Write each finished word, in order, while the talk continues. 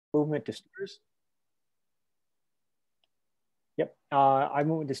movement disorders. Yep, eye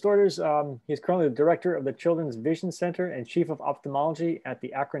movement disorders. He is currently the director of the Children's Vision Center and chief of ophthalmology at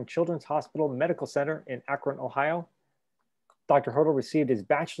the Akron Children's Hospital Medical Center in Akron, Ohio. Dr. Hertle received his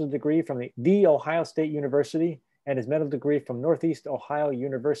bachelor's degree from the Ohio State University and his medical degree from Northeast Ohio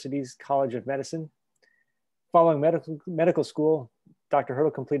University's College of Medicine. Following medical school, Dr.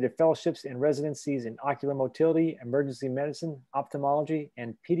 Hertle completed fellowships and residencies in ocular motility, emergency medicine, ophthalmology,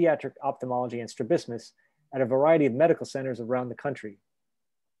 and pediatric ophthalmology and strabismus at a variety of medical centers around the country.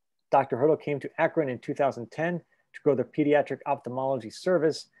 Dr. Hertle came to Akron in 2010 to grow the pediatric ophthalmology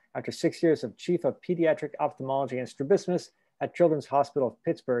service after 6 years of chief of pediatric ophthalmology and strabismus at Children's Hospital of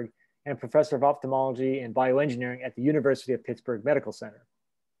Pittsburgh and professor of ophthalmology and bioengineering at the University of Pittsburgh Medical Center.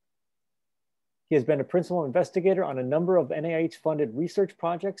 He has been a principal investigator on a number of NIH-funded research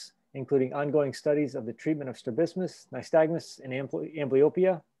projects, including ongoing studies of the treatment of strabismus, nystagmus, and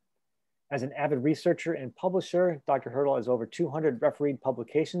amblyopia. As an avid researcher and publisher, Dr. Hertle has over 200 refereed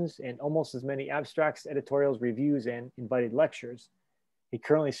publications and almost as many abstracts, editorials, reviews, and invited lectures. He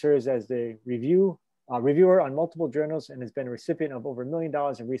currently serves as the reviewer on multiple journals and has been a recipient of over $1 million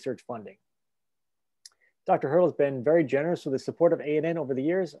in research funding. Dr. Hertle has been very generous with the support of ANN over the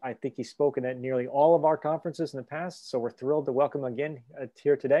years. I think he's spoken at nearly all of our conferences in the past, so we're thrilled to welcome him again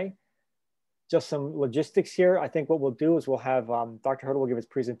here today. Just some logistics here. I think what we'll do is we'll have Dr. Hertle will give his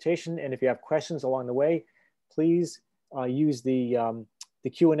presentation, and if you have questions along the way, please use the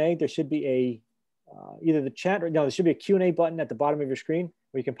Q&A. There should be either the chat or no, there should be a Q&A button at the bottom of your screen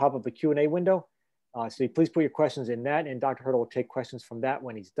where you can pop up a Q&A window. So please put your questions in that, and Dr. Hertle will take questions from that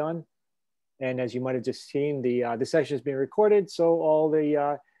when he's done. And as you might have just seen, this session is being recorded, so all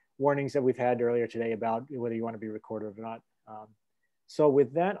the warnings that we've had earlier today about whether you want to be recorded or not. So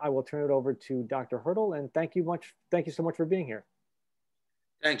with that, I will turn it over to Dr. Hertle, and thank you so much for being here.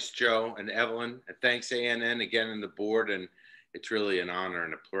 Thanks, Joe and Evelyn, and thanks ANN again and the board, and it's really an honor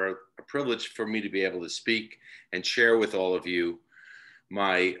and a privilege for me to be able to speak and share with all of you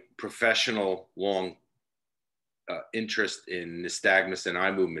my professional long interest in nystagmus and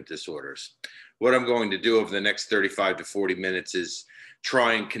eye movement disorders. What I'm going to do over the next 35 to 40 minutes is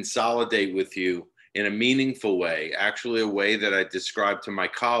try and consolidate with you in a meaningful way, actually a way that I describe to my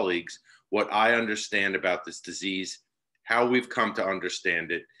colleagues what I understand about this disease, how we've come to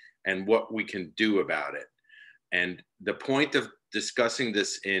understand it, and what we can do about it. And the point of discussing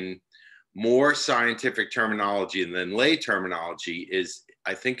this in more scientific terminology than lay terminology is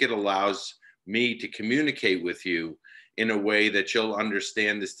I think it allows me to communicate with you in a way that you'll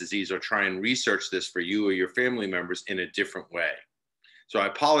understand this disease or try and research this for you or your family members in a different way. So I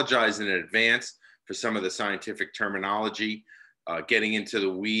apologize in advance for some of the scientific terminology, getting into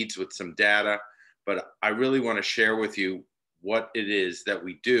the weeds with some data, but I really want to share with you what it is that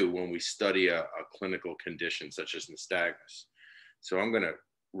we do when we study a clinical condition such as nystagmus. So I'm going to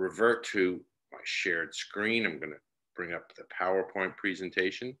revert to my shared screen. I'm going to bring up the PowerPoint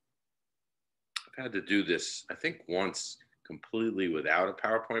presentation. I've had to do this, I think, once completely without a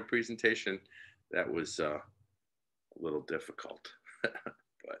PowerPoint presentation. That was a little difficult,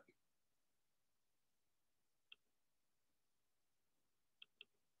 but.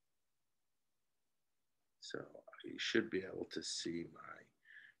 So you should be able to see my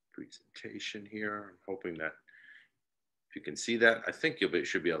presentation here. I'm hoping that if you can see that, I think you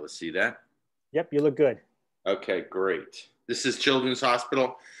should be able to see that. Yep, you look good. Okay, great. This is Children's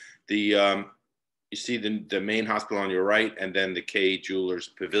Hospital. You see the main hospital on your right, and then the K Jewelers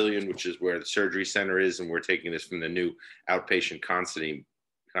Pavilion, which is where the surgery center is, and we're taking this from the new outpatient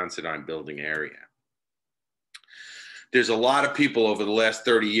Considine building area. There's a lot of people over the last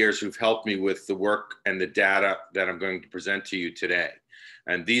 30 years who've helped me with the work and the data that I'm going to present to you today.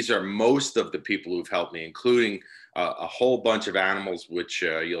 And these are most of the people who've helped me, including a whole bunch of animals, which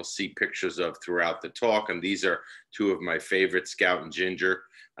you'll see pictures of throughout the talk. And these are two of my favorites, Scout and Ginger.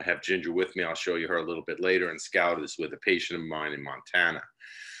 I have Ginger with me. I'll show you her a little bit later. And Scout is with a patient of mine in Montana.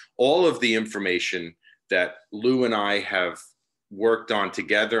 All of the information that Lou and I have worked on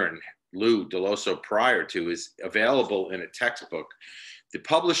together, and Lou Deloso prior to, is available in a textbook. The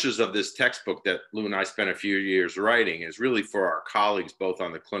publishers of this textbook that Lou and I spent a few years writing is really for our colleagues, both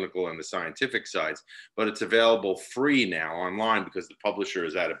on the clinical and the scientific sides, but it's available free now online because the publisher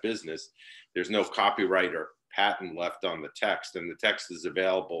is out of business. There's no copyright or patent left on the text, and the text is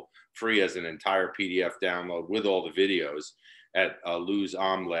available free as an entire PDF download with all the videos at Lou's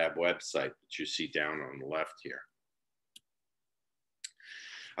OmLab website that you see down on the left here.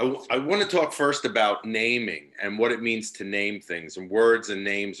 I want to talk first about naming and what it means to name things, and words and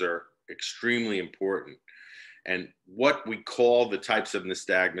names are extremely important. and what we call the types of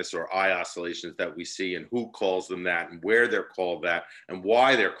nystagmus or eye oscillations that we see and who calls them that and where they're called that and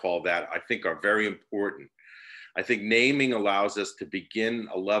why they're called that, I think are very important. I think naming allows us to begin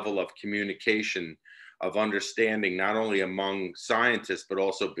a level of communication, of understanding, not only among scientists, but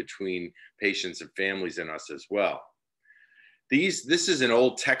also between patients and families and us as well. This is an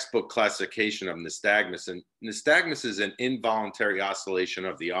old textbook classification of nystagmus, and nystagmus is an involuntary oscillation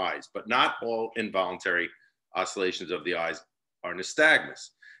of the eyes, but not all involuntary oscillations of the eyes are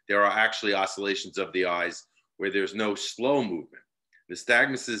nystagmus. There are actually oscillations of the eyes where there's no slow movement.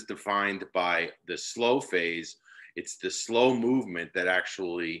 Nystagmus is defined by the slow phase. It's the slow movement that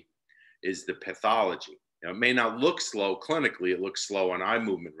actually is the pathology. Now, it may not look slow clinically, it looks slow on eye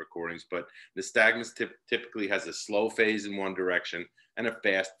movement recordings, but nystagmus typically has a slow phase in one direction and a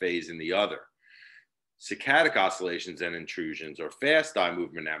fast phase in the other. Saccadic oscillations and intrusions, or fast eye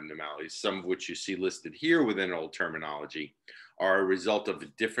movement abnormalities, some of which you see listed here within old terminology, are a result of a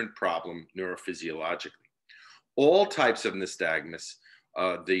different problem neurophysiologically. All types of nystagmus,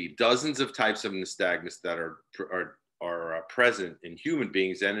 the dozens of types of nystagmus that are present in human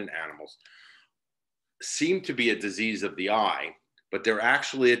beings and in animals, seem to be a disease of the eye, but they're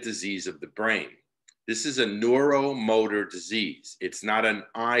actually a disease of the brain. This is a neuromotor disease. It's not an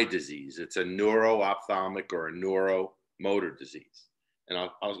eye disease. It's a neuro-ophthalmic or a neuromotor disease. And I'm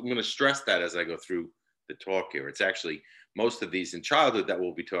going to stress that as I go through the talk here. It's actually, most of these in childhood that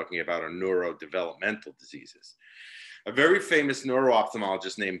we'll be talking about are neurodevelopmental diseases. A very famous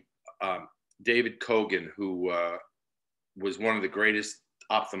neuro-ophthalmologist named David Kogan, who was one of the greatest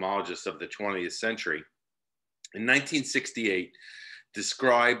ophthalmologists of the 20th century, in 1968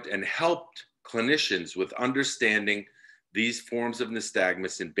 described and helped clinicians with understanding these forms of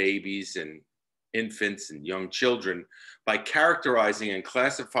nystagmus in babies and infants and young children by characterizing and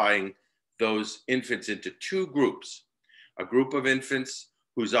classifying those infants into two groups: a group of infants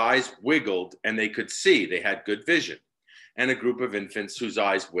whose eyes wiggled and they could see, they had good vision, and a group of infants whose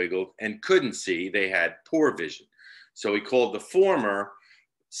eyes wiggled and couldn't see, they had poor vision. So he called the former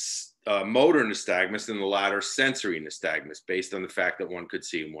motor nystagmus and the latter sensory nystagmus, based on the fact that one could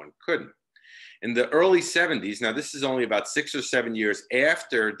see and one couldn't. In the early 70s, now this is only about 6 or 7 years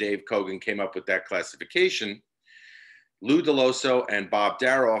after Dave Kogan came up with that classification, Lou Deloso and Bob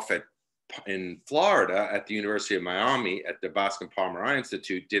Daroff in Florida at the University of Miami at the Boston Palmer Eye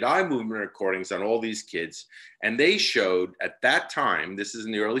Institute did eye movement recordings on all these kids. And they showed at that time, this is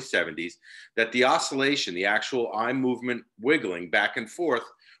in the early 70s, that the oscillation, the actual eye movement wiggling back and forth,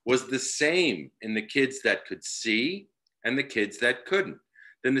 was the same in the kids that could see and the kids that couldn't.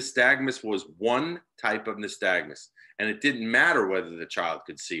 The nystagmus was one type of nystagmus, and it didn't matter whether the child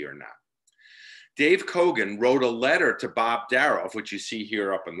could see or not. Dave Kogan wrote a letter to Bob Daroff, which you see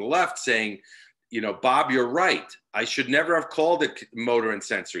here up on the left, saying, you know, Bob, you're right. I should never have called it motor and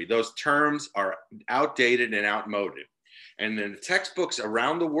sensory. Those terms are outdated and outmoded. And in the textbooks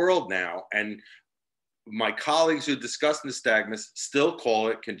around the world now, and my colleagues who discuss nystagmus still call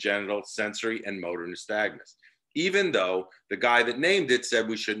it congenital sensory and motor nystagmus, even though the guy that named it said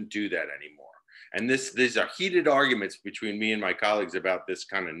we shouldn't do that anymore. And these are heated arguments between me and my colleagues about this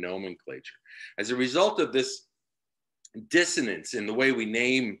kind of nomenclature. As a result of this dissonance in the way we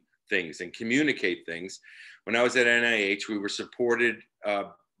name things and communicate things, when I was at NIH, we were supported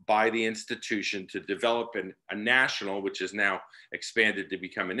by the institution to develop a national, which is now expanded to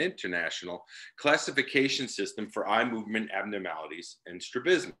become an international, classification system for eye movement abnormalities and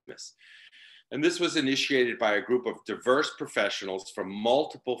strabismus. And this was initiated by a group of diverse professionals from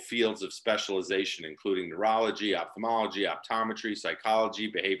multiple fields of specialization, including neurology, ophthalmology, optometry, psychology,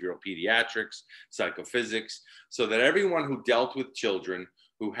 behavioral pediatrics, psychophysics, so that everyone who dealt with children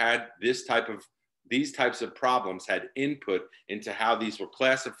who had these types of problems had input into how these were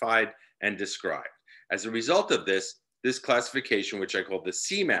classified and described. As a result of this classification, which I call the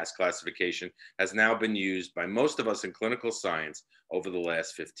CMAS classification, has now been used by most of us in clinical science over the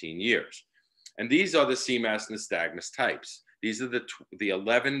last 15 years. And these are the CMAS nystagmus types. These are the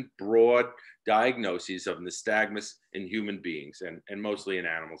 11 broad diagnoses of nystagmus in human beings and mostly in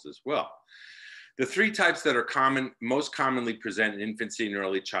animals as well. The three types that are most commonly present in infancy and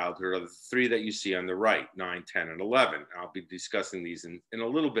early childhood are the three that you see on the right, 9, 10, and 11. I'll be discussing these in a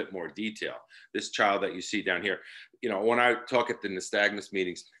little bit more detail. This child that you see down here, you know, when I talk at the nystagmus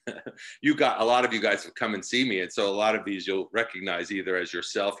meetings, a lot of you guys have come and see me. And so a lot of these you'll recognize either as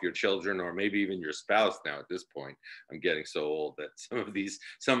yourself, your children, or maybe even your spouse now at this point. I'm getting so old that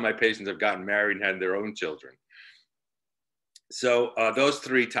some of my patients have gotten married and had their own children. So those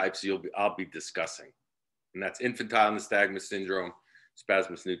three types I'll be discussing, and that's infantile nystagmus syndrome,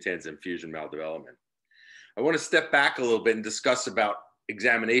 spasmus nutans, and fusion maldevelopment. I want to step back a little bit and discuss about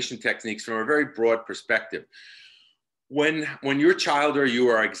examination techniques from a very broad perspective. When your child or you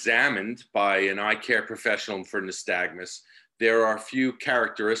are examined by an eye care professional for nystagmus, there are a few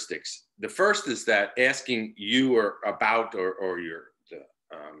characteristics. The first is that asking you or your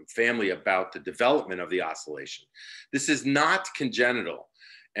family about the development of the oscillation. This is not congenital.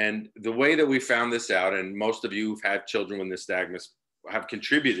 And the way that we found this out, and most of you who've had children with nystagmus have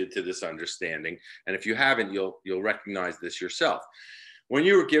contributed to this understanding. And if you haven't, you'll recognize this yourself. When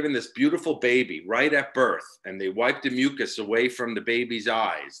you were given this beautiful baby right at birth and they wipe the mucus away from the baby's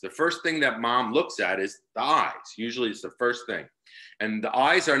eyes, the first thing that mom looks at is the eyes. Usually it's the first thing. And the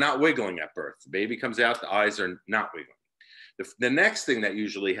eyes are not wiggling at birth. The baby comes out, the eyes are not wiggling. The next thing that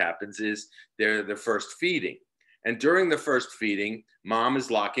usually happens is they're the first feeding. And during the first feeding, mom is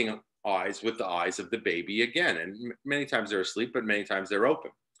locking eyes with the eyes of the baby again. And many times they're asleep, but many times they're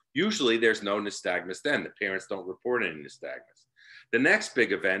open. Usually there's no nystagmus then. The parents don't report any nystagmus. The next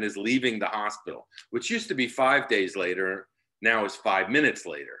big event is leaving the hospital, which used to be 5 days later, now is 5 minutes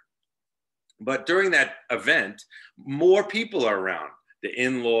later. But during that event, more people are around, the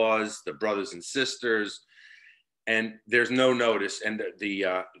in-laws, the brothers and sisters, and there's no notice. And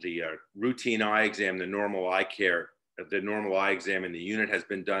the routine eye exam, the normal eye exam in the unit has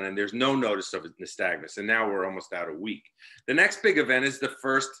been done, and there's no notice of nystagmus. And now we're almost out a week. The next big event is the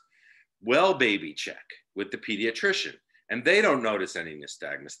first well baby check with the pediatrician. And they don't notice any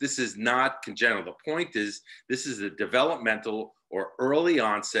nystagmus. This is not congenital. The point is, this is a developmental or early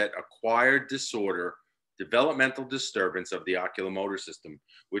onset acquired disorder, developmental disturbance of the oculomotor system,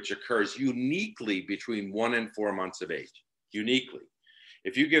 which occurs uniquely between 1 and 4 months of age, uniquely.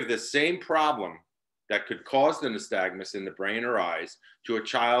 If you give the same problem that could cause the nystagmus in the brain or eyes to a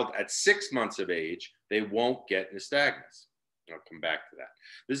child at 6 months of age, they won't get nystagmus. I'll come back to that.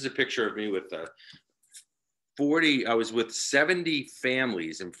 This is a picture of me with I was with 70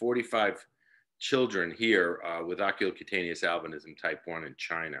 families and 45 children here with oculocutaneous albinism type 1 in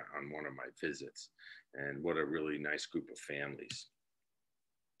China on one of my visits. And what a really nice group of families.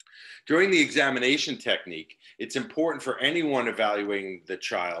 During the examination technique, it's important for anyone evaluating the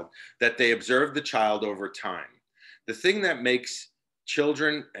child that they observe the child over time. The thing that makes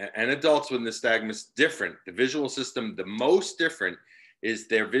children and adults with nystagmus different, the visual system the most different, is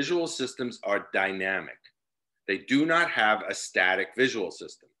their visual systems are dynamic. They do not have a static visual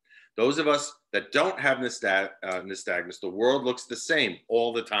system. Those of us that don't have nystagmus, the world looks the same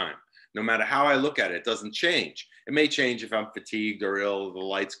all the time. No matter how I look at it, it doesn't change. It may change if I'm fatigued or ill, the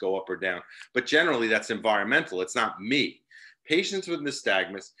lights go up or down, but generally that's environmental. It's not me. Patients with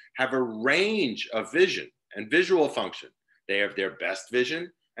nystagmus have a range of vision and visual function. They have their best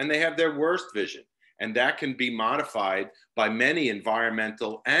vision and they have their worst vision. And that can be modified by many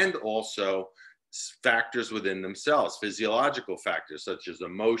environmental and also factors within themselves, physiological factors such as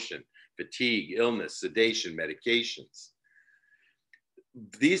emotion, fatigue, illness, sedation, medications.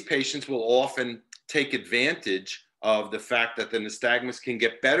 These patients will often take advantage of the fact that the nystagmus can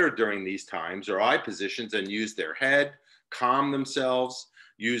get better during these times or eye positions and use their head, calm themselves,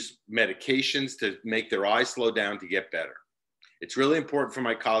 use medications to make their eyes slow down to get better. It's really important for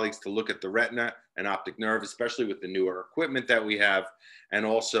my colleagues to look at the retina and optic nerve, especially with the newer equipment that we have, and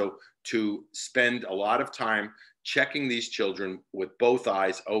also to spend a lot of time checking these children with both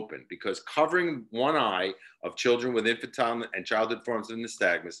eyes open, because covering one eye of children with infantile and childhood forms of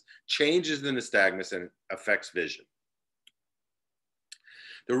nystagmus changes the nystagmus and affects vision.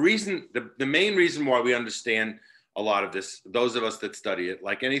 The main reason why we understand a lot of this, those of us that study it,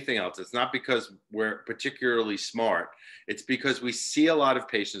 like anything else, it's not because we're particularly smart. It's because we see a lot of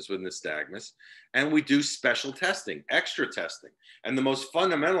patients with nystagmus and we do special testing, extra testing. And the most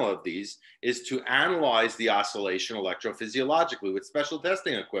fundamental of these is to analyze the oscillation electrophysiologically with special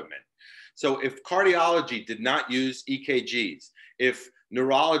testing equipment. So if cardiology did not use EKGs, if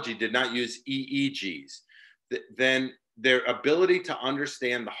neurology did not use EEGs, then their ability to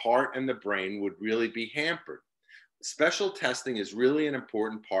understand the heart and the brain would really be hampered. Special testing is really an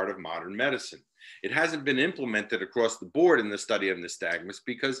important part of modern medicine. It hasn't been implemented across the board in the study of nystagmus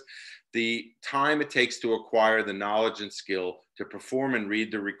because the time it takes to acquire the knowledge and skill to perform and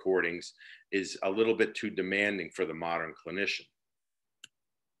read the recordings is a little bit too demanding for the modern clinician.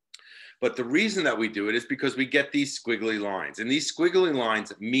 But the reason that we do it is because we get these squiggly lines, and these squiggly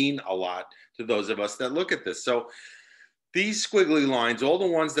lines mean a lot to those of us that look at this. So these squiggly lines, all the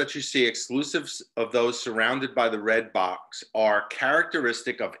ones that you see exclusive of those surrounded by the red box, are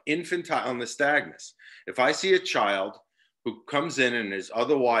characteristic of infantile nystagmus. If I see a child who comes in and is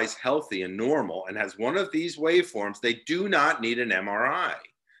otherwise healthy and normal and has one of these waveforms, they do not need an MRI.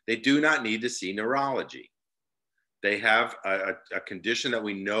 They do not need to see neurology. They have a condition that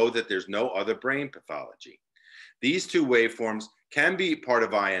we know that there's no other brain pathology. These two waveforms can be part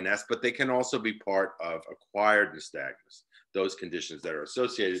of INS, but they can also be part of acquired nystagmus, those conditions that are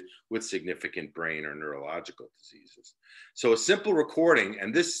associated with significant brain or neurological diseases. So a simple recording,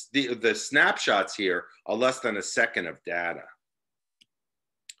 and the snapshots here are less than a second of data.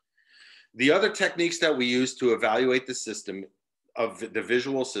 The other techniques that we use to evaluate the system of the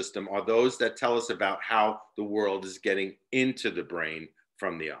visual system are those that tell us about how the world is getting into the brain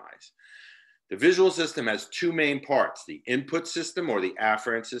from the eyes. The visual system has two main parts, the input system or the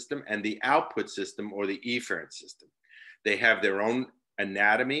afferent system and the output system or the efferent system. They have their own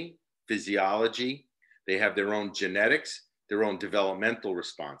anatomy, physiology, they have their own genetics, their own developmental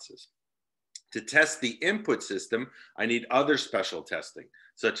responses. To test the input system, I need other special testing,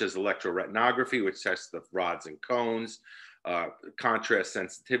 such as electroretinography, which tests the rods and cones, contrast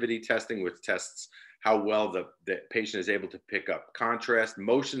sensitivity testing, which tests how well the patient is able to pick up contrast,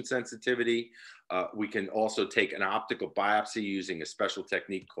 motion sensitivity. We can also take an optical biopsy using a special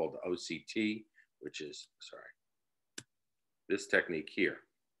technique called OCT, which is, sorry, this technique here.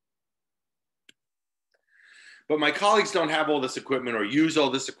 But my colleagues don't have all this equipment or use all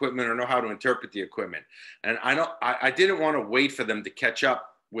this equipment or know how to interpret the equipment. And I didn't want to wait for them to catch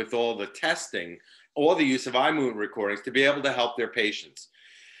up with all the testing or the use of eye movement recordings to be able to help their patients.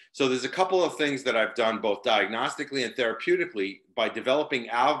 So there's a couple of things that I've done both diagnostically and therapeutically by developing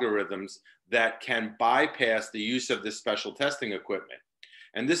algorithms that can bypass the use of this special testing equipment.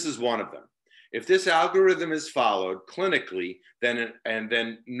 And this is one of them. If this algorithm is followed clinically,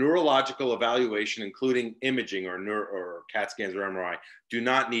 then neurological evaluation, including imaging or CAT scans or MRI, do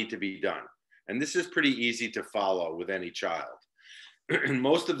not need to be done. And this is pretty easy to follow with any child.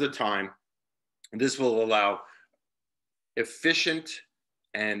 Most of the time, this will allow efficient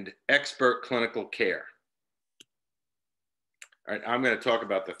and expert clinical care. All right, I'm going to talk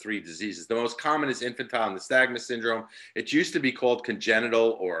about the three diseases. The most common is infantile nystagmus syndrome. It used to be called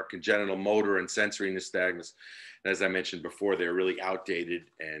congenital or congenital motor and sensory nystagmus. And as I mentioned before, they're really outdated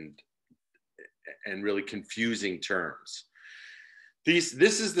and really confusing terms. This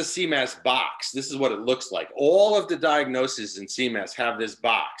is the CMAS box. This is what it looks like. All of the diagnoses in CMAS have this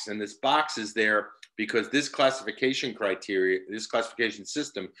box, and this box is there because this classification criteria, this classification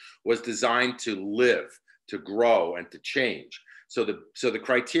system was designed to live, to grow, and to change. So the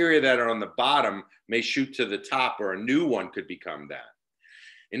criteria that are on the bottom may shoot to the top, or a new one could become that.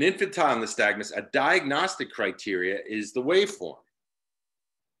 In infantile nystagmus, a diagnostic criteria is the waveform.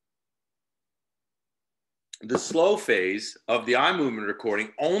 The slow phase of the eye movement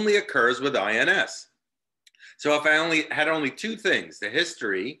recording only occurs with INS. So if I had only two things, the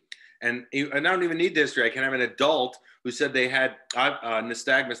history, and I don't even need the history, I can have an adult who said they had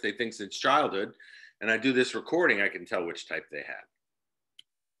nystagmus, they think since childhood, and I do this recording, I can tell which type they had.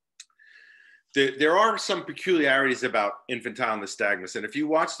 There are some peculiarities about infantile nystagmus, and if you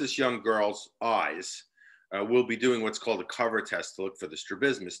watch this young girl's eyes, we'll be doing what's called a cover test to look for the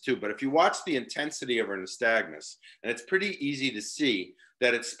strabismus too. But if you watch the intensity of her nystagmus, and it's pretty easy to see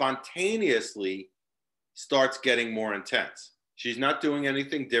that it spontaneously starts getting more intense. She's not doing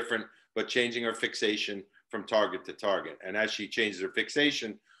anything different, but changing her fixation from target to target. And as she changes her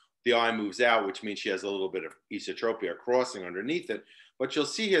fixation, the eye moves out, which means she has a little bit of esotropia crossing underneath it. But you'll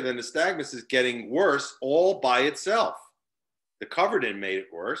see here the nystagmus is getting worse all by itself. The cover didn't make it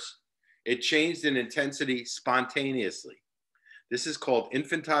worse. It changed in intensity spontaneously. This is called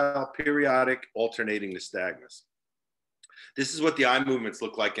infantile periodic alternating nystagmus. This is what the eye movements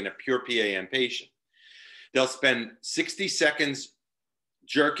look like in a pure PAN patient. They'll spend 60 seconds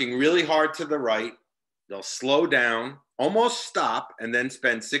jerking really hard to the right. They'll slow down, almost stop, and then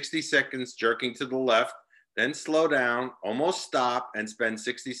spend 60 seconds jerking to the left, then slow down, almost stop, and spend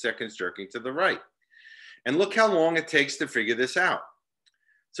 60 seconds jerking to the right. And look how long it takes to figure this out.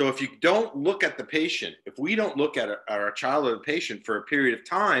 So if you don't look at the patient, if we don't look at our child or the patient for a period of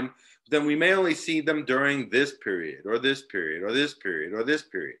time, then we may only see them during this period or this period or this period or this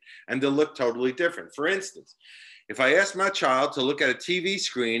period, and they'll look totally different. For instance, if I ask my child to look at a TV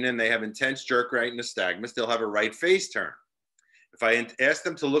screen and they have intense jerk right nystagmus, they'll have a right face turn. If I ask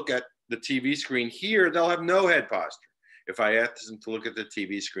them to look at the TV screen here, they'll have no head posture. If I ask them to look at the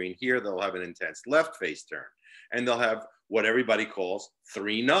TV screen here, they'll have an intense left face turn, and they'll have what everybody calls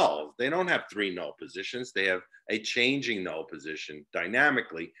three nulls. They don't have three null positions. They have a changing null position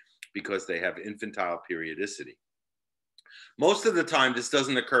dynamically because they have infantile periodicity. Most of the time, this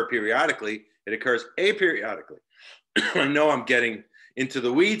doesn't occur periodically. It occurs aperiodically. I know I'm getting into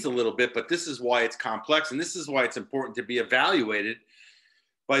the weeds a little bit, but this is why it's complex, and this is why it's important to be evaluated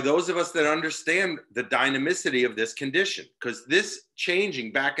by those of us that understand the dynamicity of this condition, because this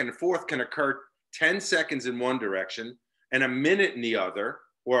changing back and forth can occur 10 seconds in one direction and a minute in the other,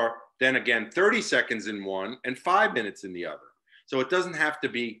 or then again 30 seconds in one and 5 minutes in the other. So it doesn't have to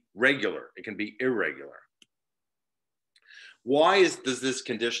be regular, it can be irregular. Why does this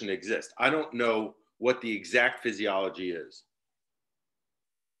condition exist? I don't know what the exact physiology is,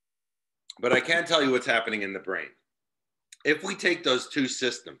 but I can tell you what's happening in the brain. If we take those two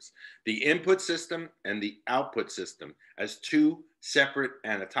systems, the input system and the output system, as two separate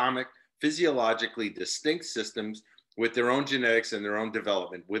anatomic, physiologically distinct systems with their own genetics and their own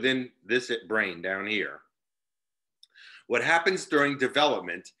development within this brain down here, what happens during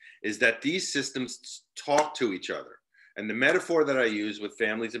development is that these systems talk to each other. And the metaphor that I use with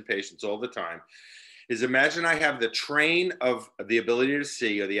families and patients all the time is, imagine I have the train of the ability to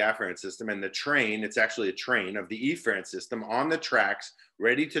see, or the afferent system, and the train, it's actually a train of the efferent system on the tracks,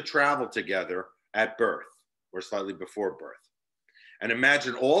 ready to travel together at birth or slightly before birth. And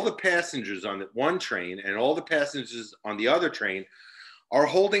imagine all the passengers on one train and all the passengers on the other train are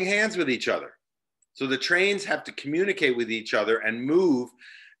holding hands with each other. So the trains have to communicate with each other and move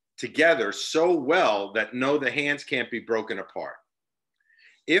together so well that the hands can't be broken apart.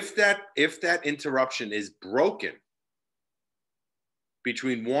 If that interruption is broken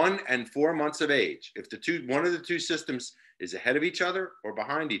between 1 and 4 months of age, if one of the two systems is ahead of each other or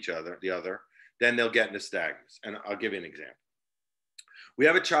behind each other, the other, then they'll get nystagmus. And I'll give you an example. We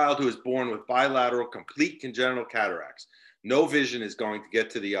have a child who is born with bilateral complete congenital cataracts. No vision is going to get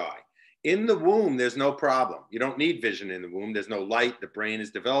to the eye. In the womb, there's no problem. You don't need vision in the womb. There's no light. The brain is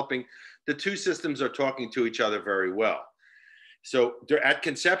developing. The two systems are talking to each other very well. So they're at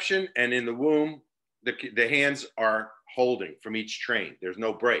conception and in the womb, the hands are holding from each train. There's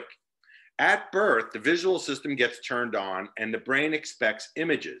no break. At birth, the visual system gets turned on and the brain expects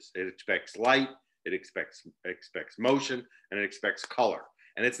images. It expects light, it expects motion, and it expects color.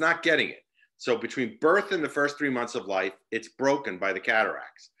 And it's not getting it. So between birth and the first 3 months of life, it's broken by the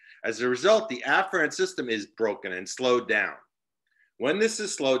cataracts. As a result, the afferent system is broken and slowed down. When this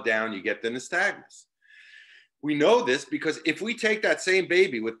is slowed down, you get the nystagmus. We know this because if we take that same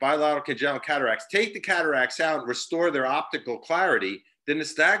baby with bilateral congenital cataracts, take the cataracts out, restore their optical clarity, the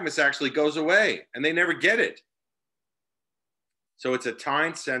nystagmus actually goes away and they never get it. So it's a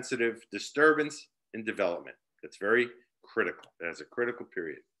time-sensitive disturbance in development that's very critical. It has a critical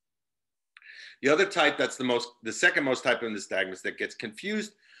period. The other type, that's the second most type of nystagmus that gets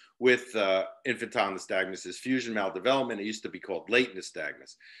confused with infantile nystagmus, is fusion maldevelopment. It used to be called late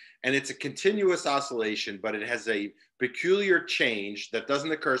nystagmus. And it's a continuous oscillation, but it has a peculiar change that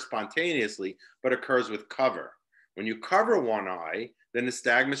doesn't occur spontaneously, but occurs with cover. When you cover one eye, the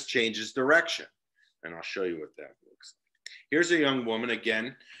nystagmus changes direction. And I'll show you what that looks like. Here's a young woman,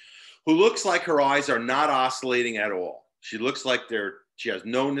 again, who looks like her eyes are not oscillating at all. She looks like she has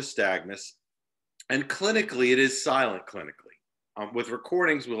no nystagmus. And clinically, it is silent clinically. With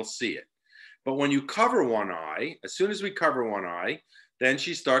recordings, we'll see it. But when you cover one eye, as soon as we cover one eye, then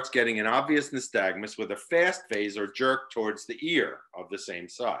she starts getting an obvious nystagmus with a fast phase or jerk towards the ear of the same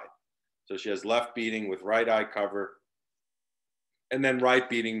side. So she has left beating with right eye cover, and then right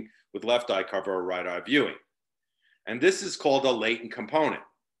beating with left eye cover or right eye viewing. And this is called a latent component.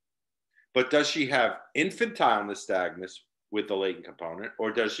 But does she have infantile nystagmus with the latent component,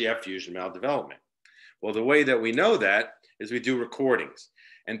 or does she have fusion maldevelopment? Well, the way that we know that is we do recordings.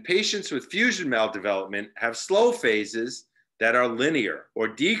 And patients with fusion maldevelopment have slow phases that are linear or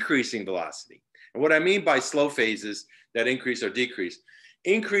decreasing velocity. And what I mean by slow phases that increase or decrease,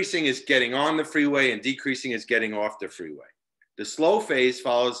 increasing is getting on the freeway and decreasing is getting off the freeway. The slow phase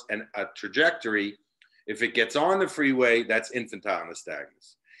follows a trajectory. If it gets on the freeway, that's infantile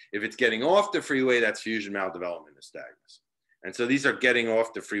nystagmus. If it's getting off the freeway, that's fusion maldevelopment nystagmus. And so these are getting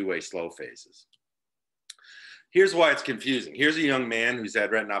off the freeway slow phases. Here's why it's confusing. Here's a young man who's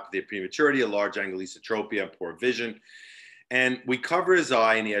had retinopathy of prematurity, a large angle esotropia, and poor vision. And we cover his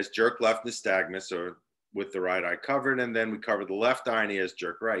eye and he has jerk left nystagmus, or with the right eye covered, and then we cover the left eye and he has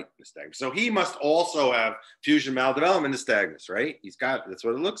jerk right nystagmus. So he must also have fusion maldevelopment nystagmus, right? That's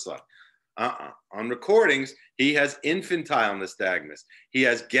what it looks like. On recordings, he has infantile nystagmus. He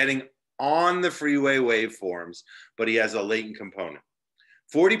has getting on the freeway waveforms, but he has a latent component.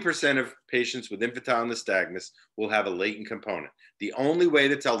 40% of patients with infantile nystagmus will have a latent component. The only way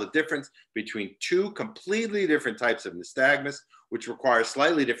to tell the difference between two completely different types of nystagmus, which require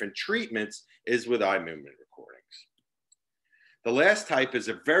slightly different treatments, is with eye movement recordings. The last type is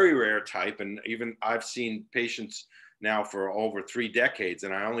a very rare type, and even I've seen patients now for over 3 decades,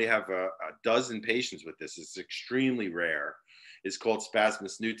 and I only have a dozen patients with this. It's extremely rare. is called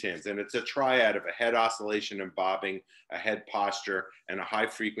spasmus nutans. And it's a triad of a head oscillation and bobbing, a head posture, and a high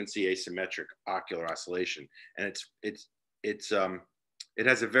frequency asymmetric ocular oscillation. And it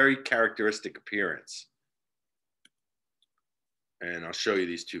has a very characteristic appearance. And I'll show you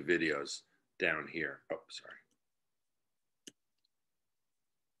these two videos down here. Oh, sorry.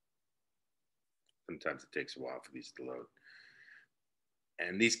 Sometimes it takes a while for these to load.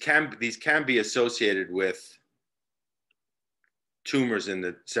 And these can be associated with tumors in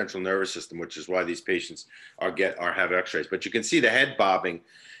the central nervous system, which is why these patients have X-rays. But you can see the head bobbing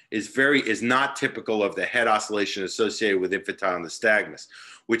is not typical of the head oscillation associated with infantile nystagmus,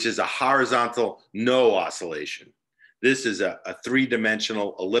 which is a horizontal no oscillation. This is a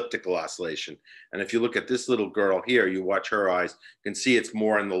three-dimensional elliptical oscillation. And if you look at this little girl here, you watch her eyes, you can see it's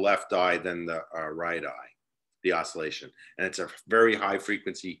more in the left eye than the right eye, the oscillation. And it's a very high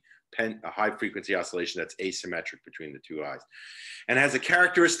frequency oscillation that's asymmetric between the two eyes. And has a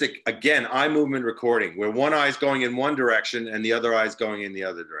characteristic, again, eye movement recording, where one eye is going in one direction and the other eye is going in the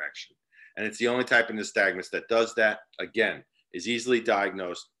other direction. And it's the only type of nystagmus that does that, again, is easily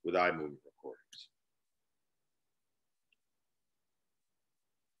diagnosed with eye movement recordings.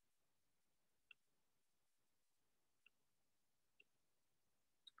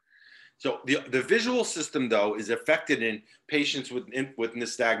 So the visual system, though, is affected in patients with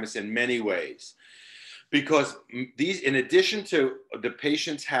nystagmus in many ways, because in addition to the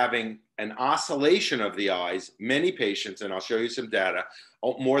patients having an oscillation of the eyes, many patients, and I'll show you some data,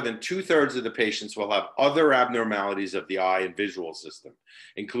 more than 2/3 of the patients will have other abnormalities of the eye and visual system,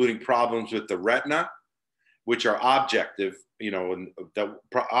 including problems with the retina, which are objective,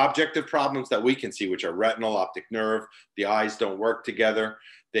 objective problems that we can see, which are retinal, optic nerve. The eyes don't work together.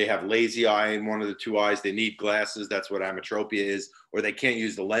 They have lazy eye in one of the two eyes. They need glasses. That's what ametropia is. Or they can't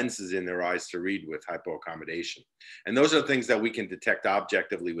use the lenses in their eyes to read with hypoaccommodation. And those are things that we can detect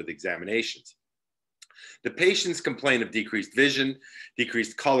objectively with examinations. The patients complain of decreased vision,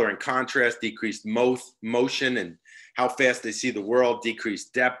 decreased color and contrast, decreased motion and how fast they see the world,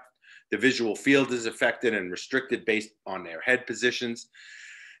 decreased depth. The visual field is affected and restricted based on their head positions.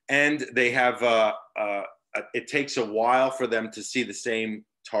 And they have, it takes a while for them to see the same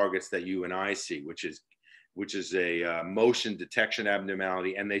targets that you and I see, which is a motion detection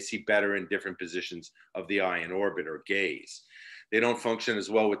abnormality, and they see better in different positions of the eye in orbit or gaze. They don't function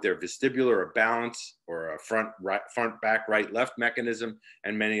as well with their vestibular or balance or a front, back, right, left mechanism,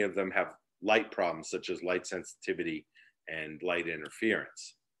 and many of them have light problems such as light sensitivity and light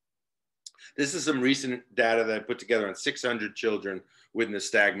interference. This is some recent data that I put together on 600 children with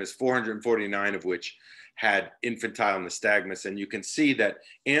nystagmus, 449 of which had infantile nystagmus. And you can see that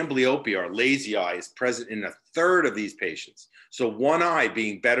amblyopia, or lazy eye, is present in 1/3 of these patients. So one eye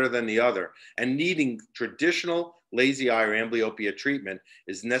being better than the other and needing traditional lazy eye or amblyopia treatment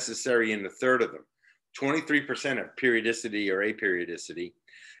is necessary in 1/3 of them. 23% have periodicity or aperiodicity,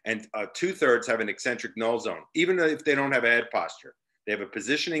 and 2/3 have an eccentric null zone, even if they don't have a head posture. They have a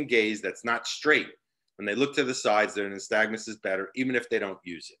position and gaze that's not straight. When they look to the sides, their nystagmus is better, even if they don't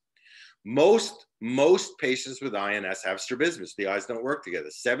use it. Most patients with INS have strabismus. The eyes don't work together,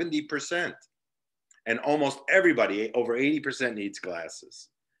 70%. And almost everybody, over 80%, needs glasses.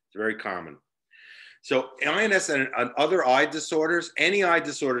 It's very common. So INS and other eye disorders, any eye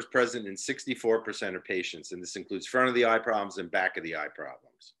disorders present in 64% of patients, and this includes front of the eye problems and back of the eye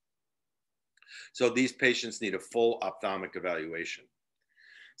problems. So these patients need a full ophthalmic evaluation.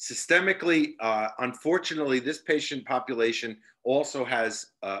 Systemically, unfortunately, this patient population also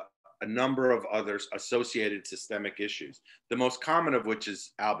has a number of others associated systemic issues, the most common of which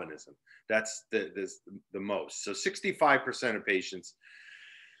is albinism. That's the most. So 65% of patients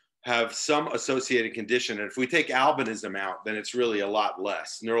have some associated condition. And if we take albinism out, then it's really a lot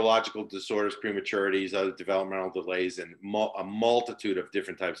less. Neurological disorders, prematurities, other developmental delays, and a multitude of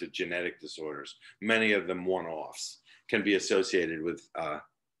different types of genetic disorders, many of them one-offs, can be associated with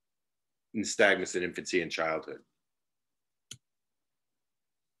nystagmus in infancy and childhood.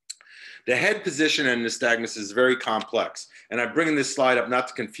 The head position in nystagmus is very complex. And I'm bringing this slide up not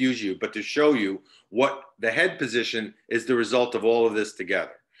to confuse you, but to show you what the head position is the result of all of this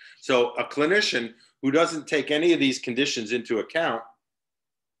together. So a clinician who doesn't take any of these conditions into account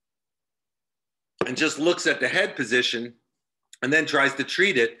and just looks at the head position and then tries to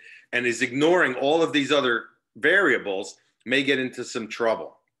treat it and is ignoring all of these other variables may get into some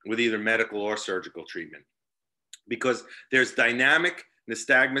trouble with either medical or surgical treatment, because there's dynamic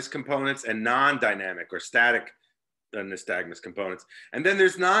nystagmus components and non-dynamic or static nystagmus components. And then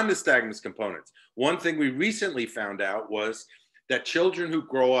there's non-nystagmus components. One thing we recently found out was that children who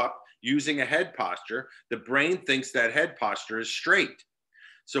grow up using a head posture, the brain thinks that head posture is straight.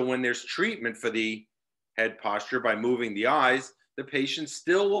 So when there's treatment for the head posture by moving the eyes, the patient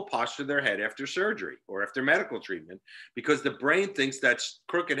still will posture their head after surgery or after medical treatment because the brain thinks that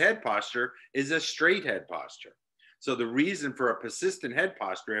crooked head posture is a straight head posture. So the reason for a persistent head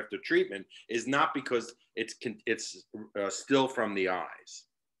posture after treatment is not because it's still from the eyes.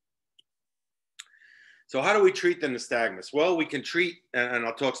 So how do we treat the nystagmus? Well, we can treat, and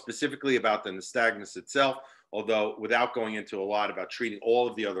I'll talk specifically about the nystagmus itself, although without going into a lot about treating all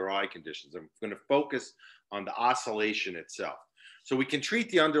of the other eye conditions. I'm going to focus on the oscillation itself. So we can treat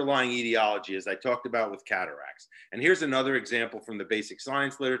the underlying etiology, as I talked about with cataracts. And here's another example from the basic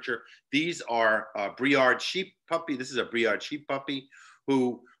science literature. These are Briard sheep puppy. This is a Briard sheep puppy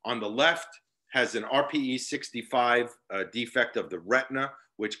who on the left has an RPE 65 defect of the retina,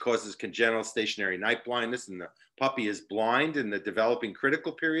 which causes congenital stationary night blindness. And the puppy is blind in the developing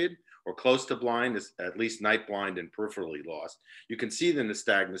critical period, or close to blind, is at least night blind and peripherally lost. You can see the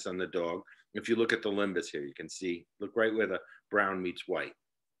nystagmus on the dog. If you look at the limbus here, you can see, look right where the brown meets white.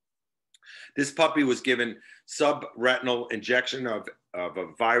 This puppy was given subretinal injection of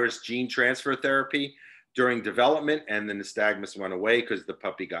a virus gene transfer therapy during development, and the nystagmus went away because the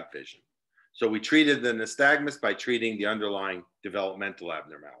puppy got vision. So we treated the nystagmus by treating the underlying developmental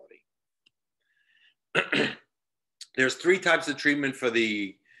abnormality. There's three types of treatment for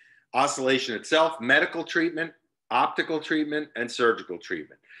the oscillation itself: medical treatment, optical treatment, and surgical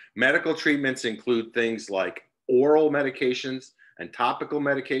treatment. Medical treatments include things like oral medications and topical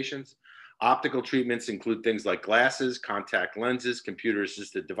medications. Optical treatments include things like glasses, contact lenses,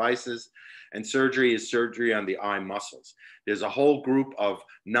 computer-assisted devices, and surgery is surgery on the eye muscles. There's a whole group of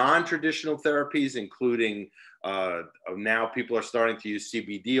non-traditional therapies, including now people are starting to use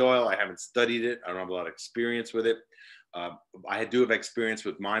CBD oil. I haven't studied it. I don't have a lot of experience with it. I do have experience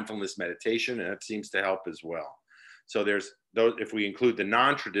with mindfulness meditation, and that seems to help as well. So there's those, if we include the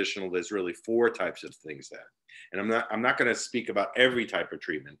non-traditional, there's really four types of things there. And I'm not going to speak about every type of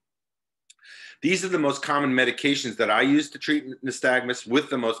treatment. These are the most common medications that I use to treat nystagmus, with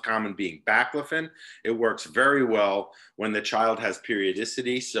the most common being baclofen. It works very well when the child has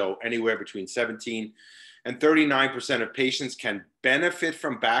periodicity. So anywhere between 17 and 39% of patients can benefit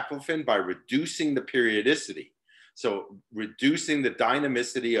from baclofen by reducing the periodicity. So reducing the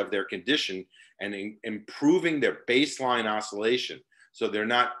dynamicity of their condition and improving their baseline oscillation, so they're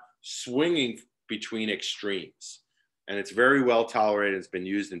not swinging between extremes. And it's very well tolerated. It's been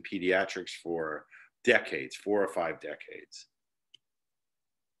used in pediatrics for decades, 4 or 5 decades.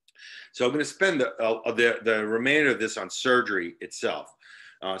 So I'm going to spend the remainder of this on surgery itself.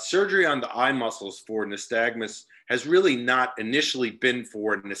 Surgery on the eye muscles for nystagmus has really not initially been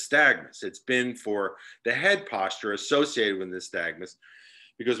for nystagmus. It's been for the head posture associated with nystagmus,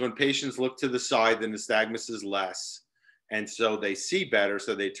 because when patients look to the side, the nystagmus is less, and so they see better,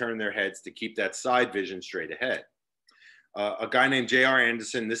 so they turn their heads to keep that side vision straight ahead. A guy named J.R.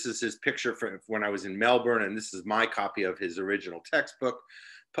 Anderson, this is his picture from when I was in Melbourne, and this is my copy of his original textbook.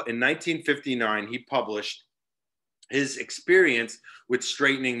 In 1959, he published his experience with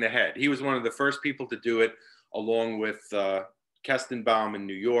straightening the head. He was one of the first people to do it, along with Kestenbaum in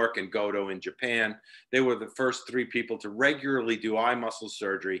New York and Goto in Japan. They were the first 3 people to regularly do eye muscle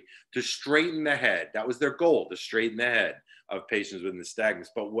surgery to straighten the head. That was their goal, to straighten the head of patients with nystagmus.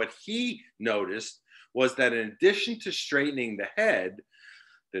 But what he noticed was that in addition to straightening the head,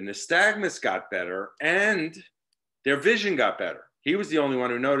 the nystagmus got better and their vision got better. He was the only one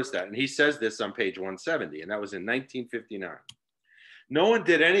who noticed that. And he says this on page 170, and that was in 1959. No one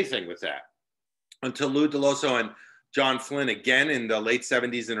did anything with that until Lou Deloso and John Flynn, again in the late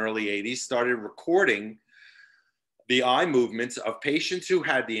 70s and early 80s, started recording the eye movements of patients who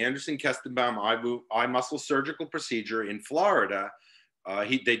had the Anderson-Kestenbaum eye muscle surgical procedure in Florida.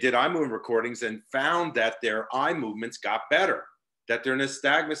 They did eye movement recordings and found that their eye movements got better, that their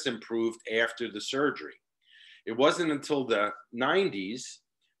nystagmus improved after the surgery. It wasn't until the 90s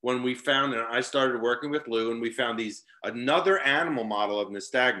when we found, and I started working with Lou, and we found another animal model of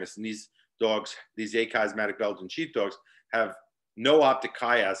nystagmus. And these dogs, these achismatic Belgian sheepdogs, have no optic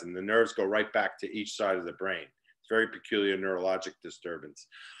chiasm. The nerves go right back to each side of the brain. It's very peculiar neurologic disturbance.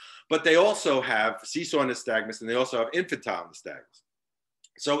 But they also have seesaw nystagmus, and they also have infantile nystagmus.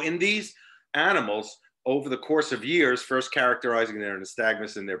 So in these animals, over the course of years, first characterizing their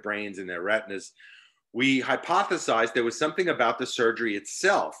nystagmus in their brains and their retinas, we hypothesized there was something about the surgery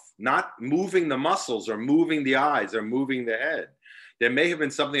itself, not moving the muscles or moving the eyes or moving the head. There may have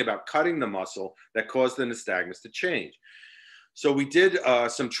been something about cutting the muscle that caused the nystagmus to change. So we did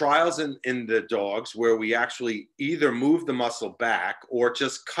some trials in the dogs where we actually either moved the muscle back or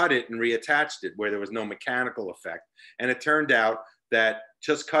just cut it and reattached it where there was no mechanical effect. And it turned out that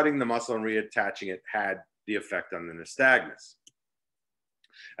just cutting the muscle and reattaching it had the effect on the nystagmus.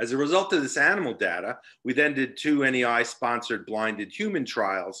 As a result of this animal data, we then did 2 NEI-sponsored blinded human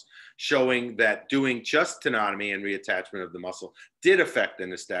trials showing that doing just tenotomy and reattachment of the muscle did affect the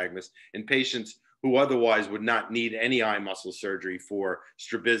nystagmus in patients who otherwise would not need any eye muscle surgery for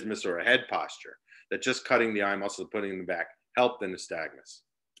strabismus or a head posture, that just cutting the eye muscle and putting them back helped the nystagmus.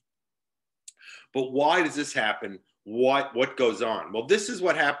 But why does this happen? What goes on? Well, this is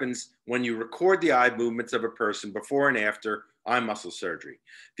what happens when you record the eye movements of a person before and after eye muscle surgery.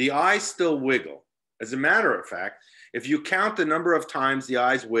 The eyes still wiggle. As a matter of fact, if you count the number of times the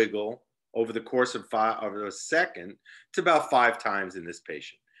eyes wiggle over the course of a second, it's about 5 times in this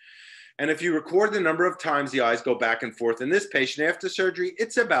patient. And if you record the number of times the eyes go back and forth in this patient after surgery,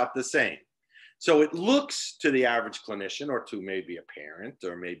 it's about the same. So it looks to the average clinician, or to maybe a parent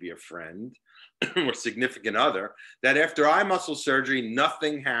or maybe a friend or significant other, that after eye muscle surgery,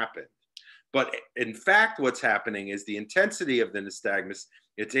 nothing happened. But in fact, what's happening is the intensity of the nystagmus,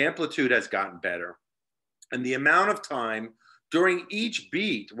 its amplitude has gotten better. And the amount of time during each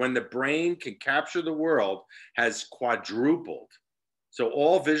beat when the brain can capture the world has quadrupled. So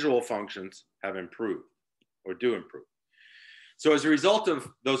all visual functions have improved or do improve. So as a result of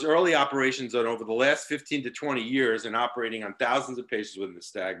those early operations on over the last 15 to 20 years and operating on thousands of patients with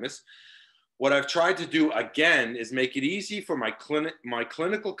nystagmus, what I've tried to do again is make it easy for my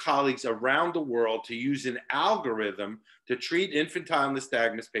clinical colleagues around the world to use an algorithm to treat infantile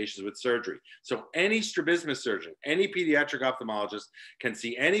nystagmus patients with surgery. So any strabismus surgeon, any pediatric ophthalmologist can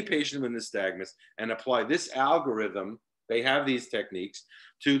see any patient with nystagmus and apply this algorithm. They have these techniques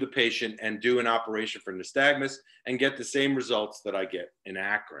to the patient and do an operation for nystagmus and get the same results that I get in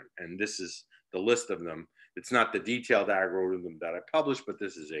Akron. And this is the list of them. It's not the detailed algorithm that I published, but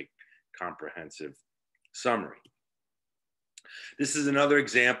this is a comprehensive summary. This is another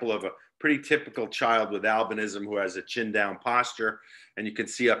example of a pretty typical child with albinism who has a chin down posture. And you can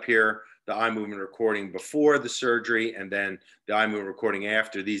see up here the eye movement recording before the surgery and then the eye movement recording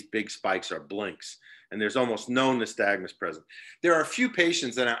after. These big spikes are blinks. And there's almost no nystagmus present. There are a few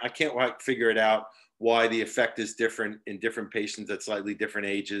patients, and I can't quite figure it out, why the effect is different in different patients at slightly different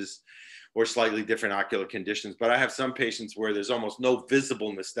ages or slightly different ocular conditions. But I have some patients where there's almost no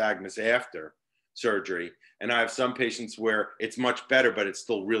visible nystagmus after surgery. And I have some patients where it's much better, but it's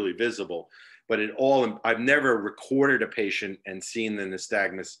still really visible. But I've never recorded a patient and seen the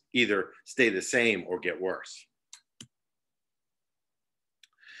nystagmus either stay the same or get worse.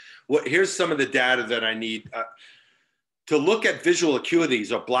 Here's some of the data that I need. To look at visual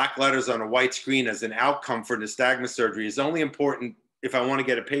acuities or black letters on a white screen as an outcome for nystagmus surgery is only important if I want to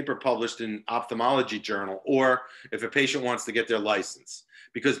get a paper published in ophthalmology journal or if a patient wants to get their license.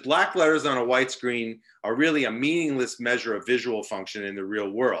 Because black letters on a white screen are really a meaningless measure of visual function in the real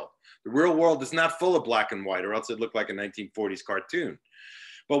world. The real world is not full of black and white, or else it'd look like a 1940s cartoon.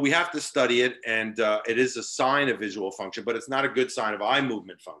 But we have to study it, and it is a sign of visual function, but it's not a good sign of eye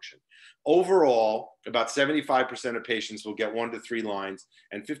movement function. Overall, about 75% of patients will get 1 to 3 lines,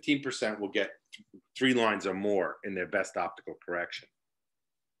 and 15% will get 3 lines or more in their best optical correction.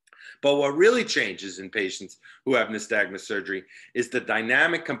 But what really changes in patients who have nystagmus surgery is the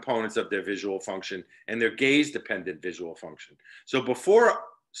dynamic components of their visual function and their gaze-dependent visual function. So before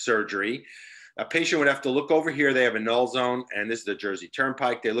surgery, a patient would have to look over here. They have a null zone, and this is the Jersey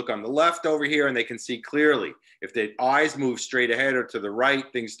Turnpike. They look on the left over here, and they can see clearly. If their eyes move straight ahead or to the right,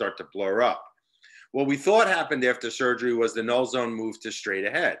 things start to blur up. What we thought happened after surgery was the null zone moved to straight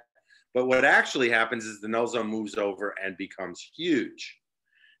ahead. But what actually happens is the null zone moves over and becomes huge.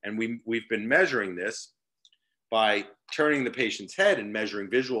 And we've been measuring this by turning the patient's head and measuring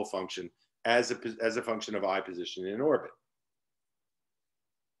visual function as a function of eye position in orbit.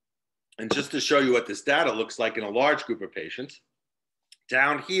 And just to show you what this data looks like in a large group of patients,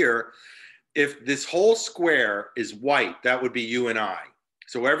 down here, if this whole square is white, that would be you and I.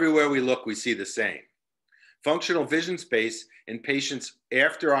 So everywhere we look, we see the same. Functional vision space in patients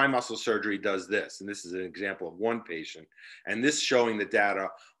after eye muscle surgery does this. And this is an example of one patient. And this showing the data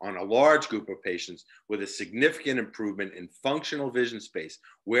on a large group of patients with a significant improvement in functional vision space,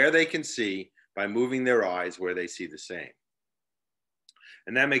 where they can see by moving their eyes where they see the same.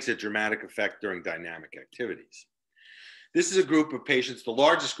 And that makes a dramatic effect during dynamic activities. This is a group of patients, the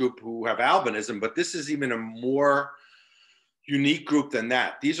largest group, who have albinism, but this is even a more unique group than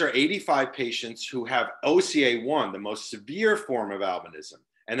that. These are 85 patients who have OCA1, the most severe form of albinism.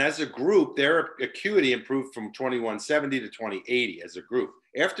 And as a group, their acuity improved from 2170 to 2080 as a group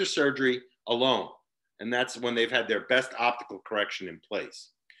after surgery alone. And that's when they've had their best optical correction in place.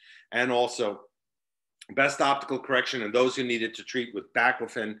 And also best optical correction in those who needed to treat with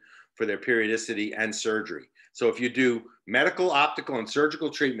baclofen for their periodicity and surgery. So if you do medical, optical, and surgical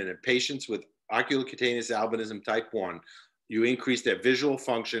treatment in patients with oculocutaneous albinism type 1, you increase their visual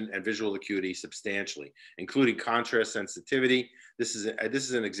function and visual acuity substantially, including contrast sensitivity. This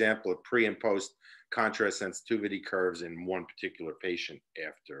is an example of pre and post contrast sensitivity curves in one particular patient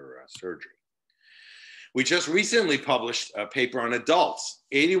after surgery. We just recently published a paper on adults,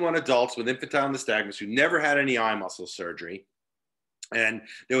 81 adults with infantile nystagmus who never had any eye muscle surgery. And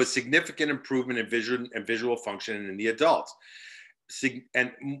there was significant improvement in vision and visual function in the adults.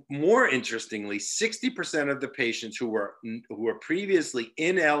 And more interestingly, 60% of the patients who were previously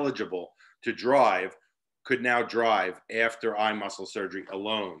ineligible to drive could now drive after eye muscle surgery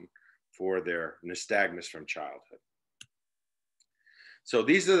alone for their nystagmus from childhood. So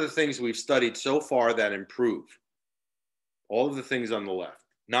these are the things we've studied so far that improve. All of the things on the left,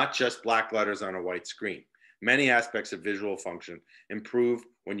 not just black letters on a white screen. Many aspects of visual function improve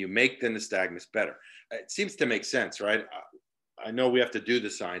when you make the nystagmus better. It seems to make sense, right? I know we have to do the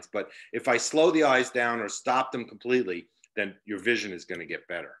science, but if I slow the eyes down or stop them completely, then your vision is going to get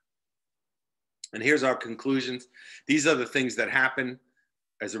better. And here's our conclusions. These are the things that happen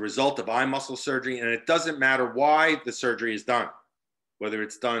as a result of eye muscle surgery, and it doesn't matter why the surgery is done, whether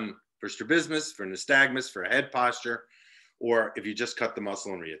it's done for strabismus, for nystagmus, for head posture, or if you just cut the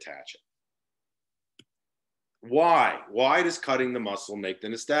muscle and reattach it. Why? Why does cutting the muscle make the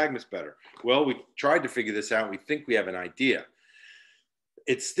nystagmus better? Well, we tried to figure this out. We think we have an idea.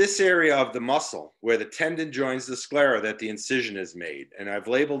 It's this area of the muscle where the tendon joins the sclera that the incision is made. And I've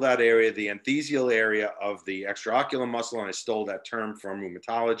labeled that area the enthesial area of the extraocular muscle, and I stole that term from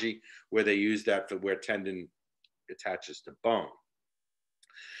rheumatology, where they use that for where tendon attaches to bone.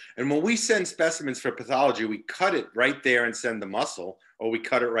 And when we send specimens for pathology, we cut it right there and send the muscle, or we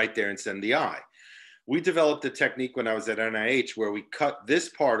cut it right there and send the eye. We developed a technique when I was at NIH where we cut this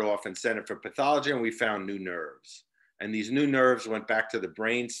part off and sent it for pathology, and we found new nerves. And these new nerves went back to the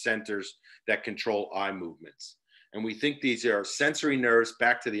brain centers that control eye movements. And we think these are sensory nerves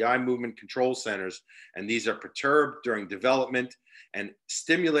back to the eye movement control centers. And these are perturbed during development, and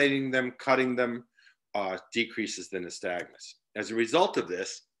stimulating them, cutting them, decreases the nystagmus. As a result of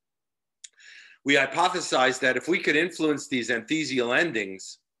this, we hypothesized that if we could influence these enthesial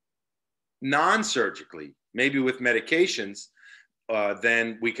endings non-surgically, maybe with medications,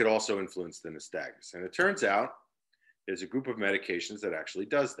 then we could also influence the nystagmus. And it turns out there's a group of medications that actually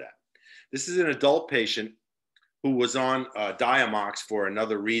does that. This is an adult patient who was on Diamox for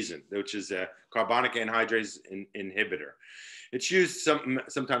another reason, which is a carbonic anhydrase inhibitor. It's used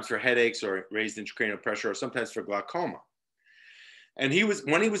sometimes for headaches or raised intracranial pressure, or sometimes for glaucoma. And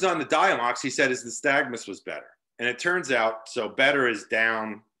when he was on the Diamox, he said his nystagmus was better. And it turns out, so better is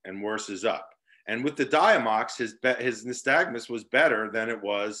down and worse is up. And with the Diamox, his nystagmus was better than it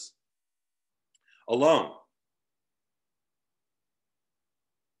was alone.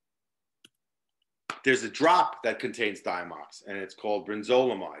 There's a drop that contains Diamox, and it's called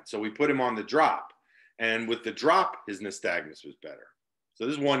brinzolamide. So we put him on the drop, and with the drop, his nystagmus was better. So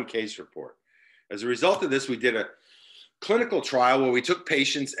this is one case report. As a result of this, we did a clinical trial where we took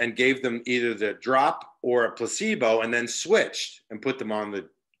patients and gave them either the drop or a placebo, and then switched and put them on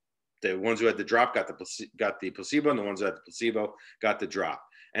the ones who had the drop got the placebo, and the ones who had the placebo got the drop.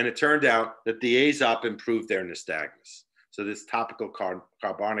 And it turned out that the AZOP improved their nystagmus. So this topical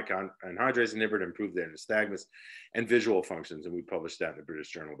carbonic anhydrase inhibitor improved their nystagmus and visual functions. And we published that in the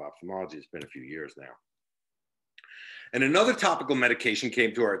British Journal of Ophthalmology. It's been a few years now. And another topical medication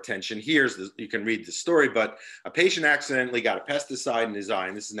came to our attention. You can read the story, but a patient accidentally got a pesticide in his eye.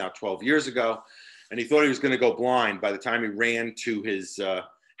 And this is now 12 years ago. And he thought he was going to go blind by the time he ran to his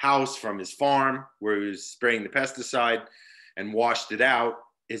house from his farm, where he was spraying the pesticide, and washed it out.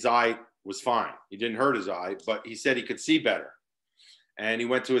 His eye was fine. He didn't hurt his eye, but he said he could see better. And he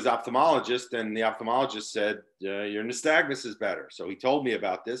went to his ophthalmologist, and the ophthalmologist said, your nystagmus is better. So he told me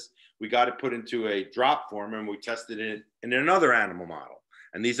about this. We got it put into a drop form, and we tested it in another animal model.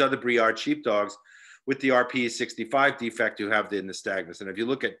 And these are the Briard sheepdogs with the RPE65 defect who have the nystagmus. And if you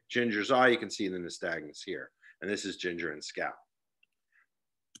look at Ginger's eye, you can see the nystagmus here. And this is Ginger and scalp.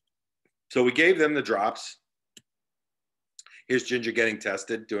 So we gave them the drops. Here's Ginger getting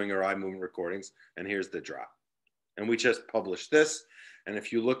tested, doing her eye movement recordings, and here's the drop. And we just published this. And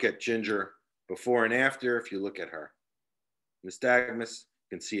if you look at Ginger before and after, if you look at her nystagmus,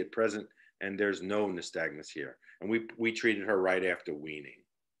 you can see it present, and there's no nystagmus here. And we treated her right after weaning.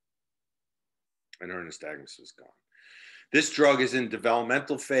 and her nystagmus was gone. This drug is in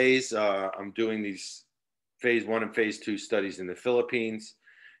developmental phase. I'm doing these phase 1 and phase 2 studies in the Philippines,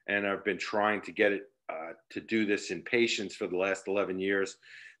 and I've been trying to get it to do this in patients for the last 11 years.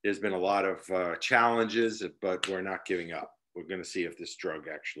 There's been a lot of challenges, but we're not giving up. We're going to see if this drug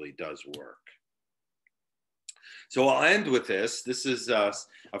actually does work. So I'll end with this. This is a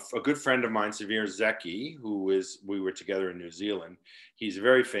good friend of mine, Severe Zeki, we were together in New Zealand. He's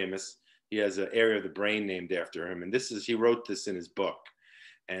very famous. He has an area of the brain named after him. And he wrote this in his book.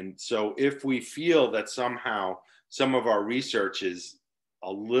 And so if we feel that somehow some of our research is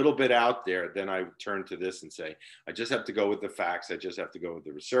a little bit out there, then I turn to this and say, I just have to go with the facts. I just have to go with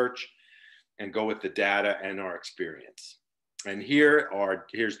the research and go with the data and our experience. And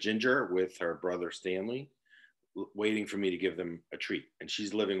here's Ginger with her brother Stanley, waiting for me to give them a treat. And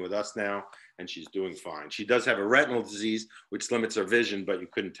she's living with us now, and she's doing fine. She does have a retinal disease, which limits her vision, but you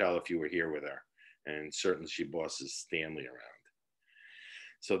couldn't tell if you were here with her. And certainly she bosses Stanley around.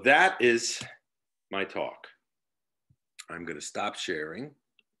 So that is my talk. I'm going to stop sharing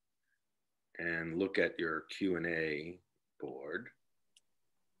and look at your Q&A board.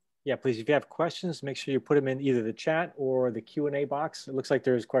 Yeah, please, if you have questions, make sure you put them in either the chat or the Q&A box. It looks like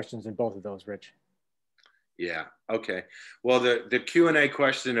there's questions in both of those, Rich. Yeah, okay. Well, the Q&A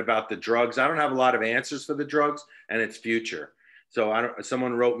question about the drugs, I don't have a lot of answers for the drugs and its future. So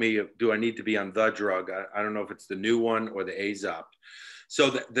someone wrote me, do I need to be on the drug? I don't know if it's the new one or the AZOP. So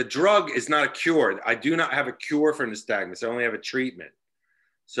the drug is not a cure. I do not have a cure for nystagmus. I only have a treatment.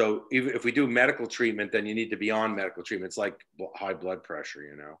 So if we do medical treatment, then you need to be on medical treatment. It's like high blood pressure,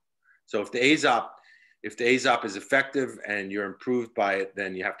 you know. So if the AZOP is effective and you're improved by it,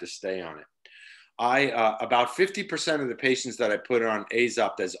 then you have to stay on it. About 50% of the patients that I put on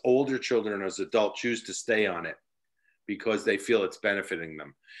AZOP as older children and as adults choose to stay on it because they feel it's benefiting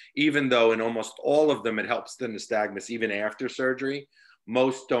them. Even though in almost all of them, it helps the nystagmus even after surgery,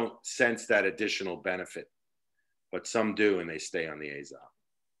 most don't sense that additional benefit, but some do, and they stay on the AZOP.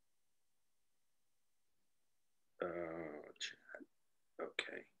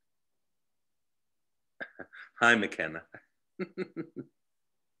 Okay. Hi, McKenna.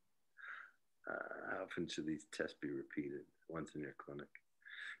 How often should these tests be repeated once in your clinic?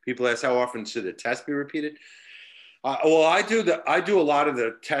 People ask, how often should the test be repeated? Well, I do a lot of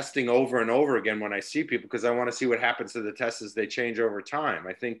the testing over and over again when I see people because I want to see what happens to the tests as they change over time.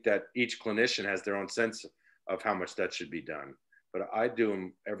 I think that each clinician has their own sense of how much that should be done, but I do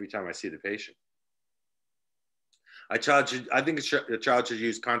them every time I see the patient. I think the child should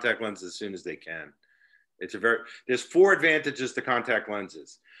use contact lenses as soon as they can. There's 4 advantages to contact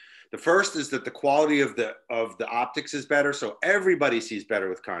lenses. The first is that the quality of the optics is better, so everybody sees better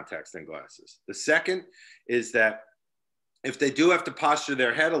with contacts than glasses. The second is that if they do have to posture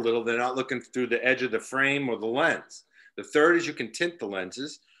their head a little, they're not looking through the edge of the frame or the lens. The third is you can tint the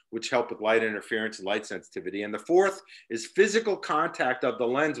lenses, which help with light interference and light sensitivity. And the fourth is physical contact of the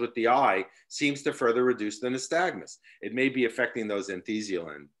lens with the eye seems to further reduce the nystagmus. It may be affecting those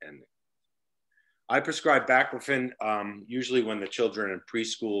enthesial endings. I prescribe baclofen usually when the children are in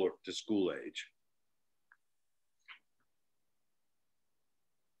preschool or to school age.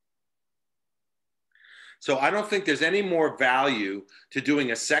 So I don't think there's any more value to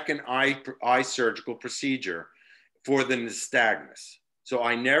doing a second eye surgical procedure for the nystagmus. So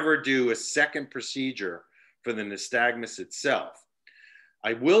I never do a second procedure for the nystagmus itself.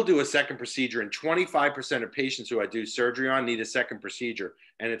 I will do a second procedure, and 25% of patients who I do surgery on need a second procedure,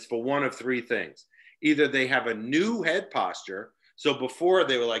 and it's for one of 3 things. Either they have a new head posture, so before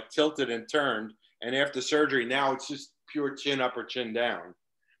they were like tilted and turned, and after surgery, now it's just pure chin up or chin down.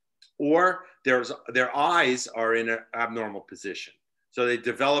 Or their eyes are in an abnormal position. So they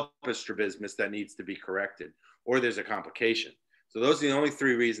develop a strabismus that needs to be corrected, or there's a complication. So those are the only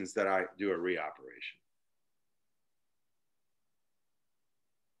 3 reasons that I do a reoperation.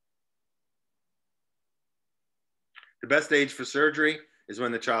 The best age for surgery is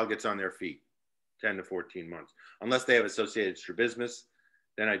when the child gets on their feet, 10 to 14 months. Unless they have associated strabismus,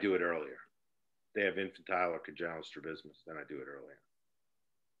 then I do it earlier. If they have infantile or congenital strabismus, then I do it earlier.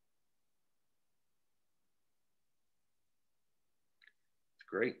 It's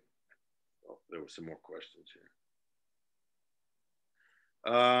great. Oh, there were some more questions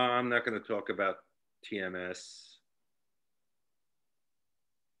here. I'm not going to talk about TMS.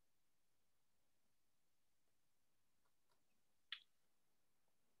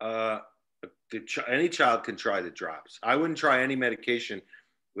 Any child can try the drops. I wouldn't try any medication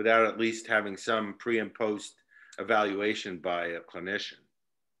without at least having some pre and post evaluation by a clinician.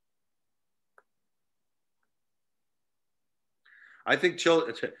 I think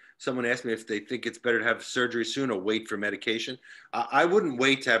children, Someone asked me if they think it's better to have surgery soon or wait for medication. I wouldn't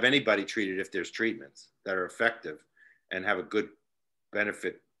wait to have anybody treated if there's treatments that are effective and have a good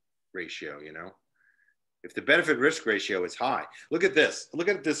benefit ratio, you know? If the benefit risk ratio is high, look at this. Look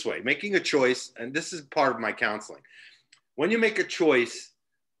at it this way. Making a choice, and this is part of my counseling. When you make a choice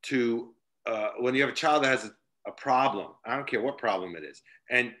to, when you have a child that has a problem, I don't care what problem it is,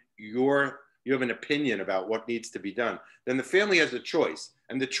 and you have an opinion about what needs to be done, then the family has a choice.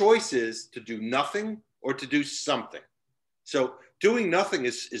 And the choice is to do nothing or to do something. So doing nothing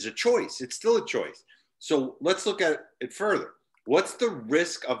is a choice. It's still a choice. So let's look at it further. What's the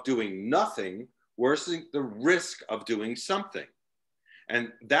risk of doing nothing versus the risk of doing something?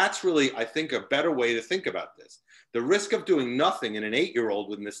 And that's really, I think, a better way to think about this. The risk of doing nothing in an 8-year-old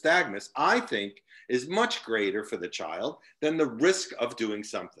with nystagmus, I think, is much greater for the child than the risk of doing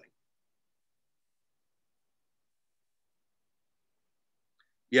something.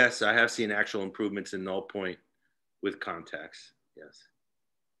 Yes, I have seen actual improvements in null point with contacts. Yes.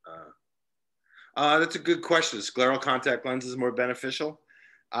 That's a good question. Scleral contact lens is more beneficial?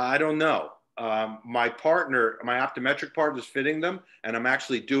 I don't know. My optometric partner is fitting them, and I'm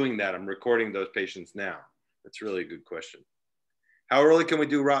actually doing that. I'm recording those patients now. That's really a good question. How early can we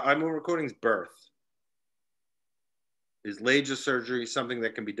do, I'm recording birth. Is laser surgery something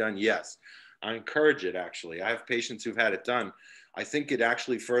that can be done? Yes. I encourage it, actually. I have patients who've had it done. I think it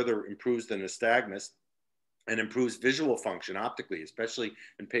actually further improves the nystagmus and improves visual function optically, especially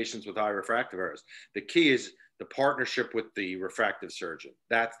in patients with high refractive errors. The key is the partnership with the refractive surgeon.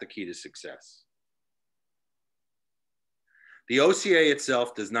 That's the key to success. The OCA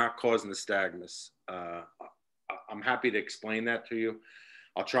itself does not cause nystagmus. I'm happy to explain that to you.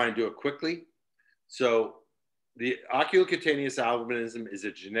 I'll try and do it quickly. So the oculocutaneous albinism is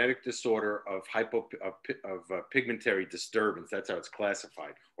a genetic disorder of pigmentary disturbance. That's how it's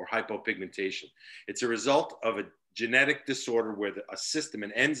classified, or hypopigmentation. It's a result of a genetic disorder where a system,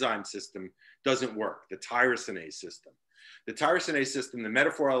 an enzyme system, doesn't work, the tyrosinase system. The tyrosinase system, the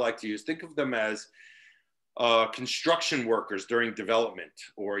metaphor I like to use, think of them as construction workers during development,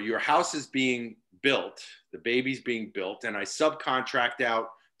 or your house is being built, the baby's being built, and I subcontract out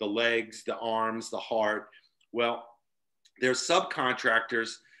the legs, the arms, the heart. Well, there's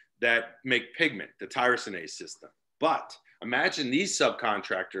subcontractors that make pigment, the tyrosinase system. But imagine these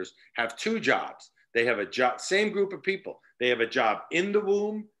subcontractors have two jobs. They have a job, same group of people. They have a job in the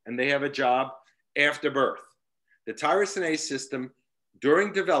womb and they have a job after birth. The tyrosinase system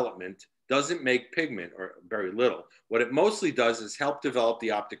during development doesn't make pigment, or very little. What it mostly does is help develop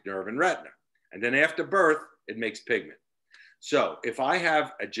the optic nerve and retina. And then after birth, it makes pigment. So if I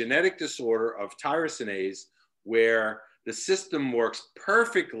have a genetic disorder of tyrosinase where the system works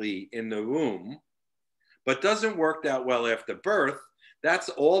perfectly in the womb, but doesn't work that well after birth, that's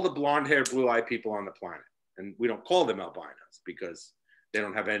all the blonde-haired, blue-eyed people on the planet. And we don't call them albinos because they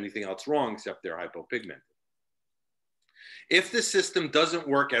don't have anything else wrong except they're hypopigmented. If the system doesn't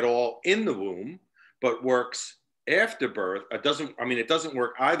work at all in the womb, but works after birth, it doesn't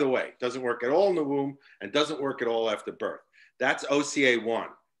work either way. It doesn't work at all in the womb and doesn't work at all after birth. That's OCA1,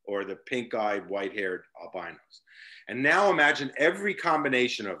 or the pink-eyed, white-haired albinos. And now imagine every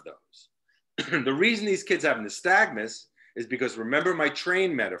combination of those. The reason these kids have nystagmus is because, remember my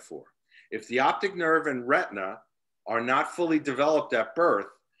train metaphor. If the optic nerve and retina are not fully developed at birth,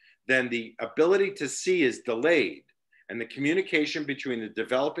 then the ability to see is delayed. And the communication between the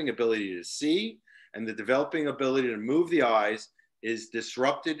developing ability to see and the developing ability to move the eyes is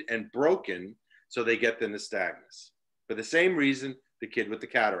disrupted and broken, so they get the nystagmus. For the same reason the kid with the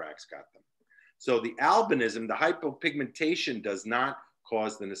cataracts got them. So the albinism, the hypopigmentation, does not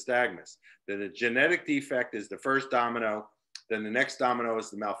cause the nystagmus. Then the genetic defect is the first domino. Then the next domino is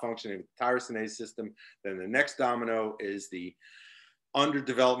the malfunctioning of the tyrosinase system. Then the next domino is the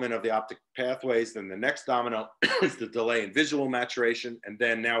underdevelopment of the optic pathways. Then the next domino is the delay in visual maturation. And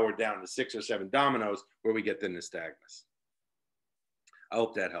then now we're down to 6 or 7 dominoes where we get the nystagmus. I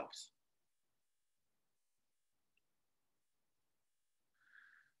hope that helps.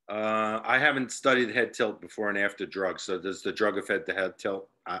 I haven't studied head tilt before and after drugs. So does the drug affect the head tilt?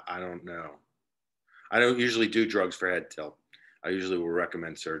 I don't know. I don't usually do drugs for head tilt. I usually will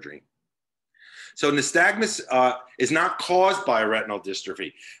recommend surgery. So nystagmus is not caused by a retinal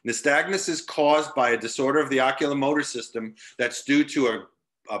dystrophy. Nystagmus is caused by a disorder of the oculomotor system that's due to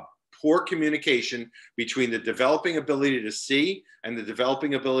a poor communication between the developing ability to see and the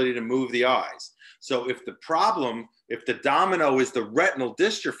developing ability to move the eyes. So if the problem If the domino is the retinal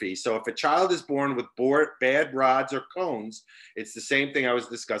dystrophy, so if a child is born with bad rods or cones, it's the same thing I was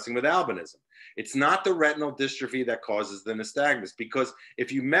discussing with albinism. It's not the retinal dystrophy that causes the nystagmus, because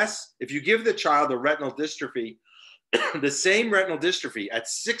if you give the child a retinal dystrophy, the same retinal dystrophy at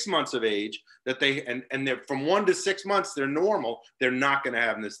 6 months of age that and they're from 1 to 6 months, they're normal, they're not going to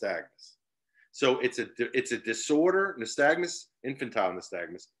have nystagmus. So it's a disorder. Nystagmus, infantile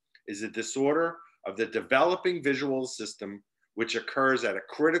nystagmus, is a disorder of the developing visual system, which occurs at a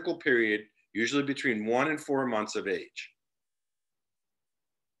critical period, usually between 1 and 4 months of age.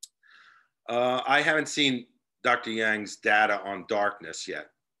 I haven't seen Dr. Yang's data on darkness yet,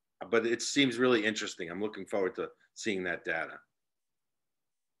 but it seems really interesting. I'm looking forward to seeing that data.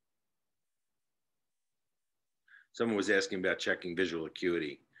 Someone was asking about checking visual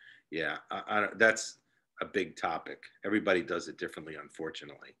acuity. Yeah, that's a big topic. Everybody does it differently,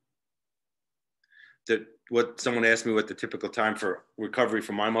 unfortunately. Someone asked me what the typical time for recovery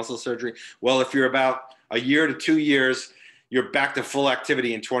from eye muscle surgery. Well, if you're about a year to 2 years, you're back to full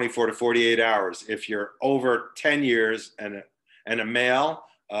activity in 24 to 48 hours. If you're over 10 years and a male,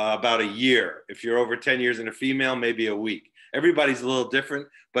 about a year. If you're over 10 years and a female, maybe a week. Everybody's a little different,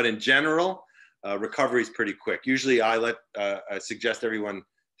 but in general, recovery is pretty quick. Usually I suggest everyone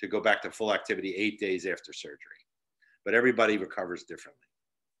to go back to full activity 8 days after surgery, but everybody recovers differently.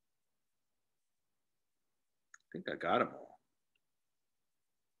 I think I got them all.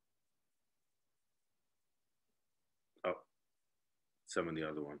 Oh, some of the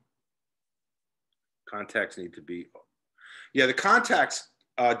other one. Contacts need to be, yeah, the contacts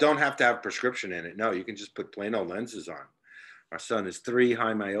don't have to have prescription in it. No, you can just put plain old lenses on. Our son is 3,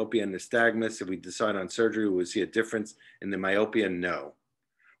 high myopia and nystagmus. If we decide on surgery, will we see a difference in the myopia? No.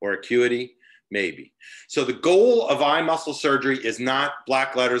 Or acuity? Maybe. So the goal of eye muscle surgery is not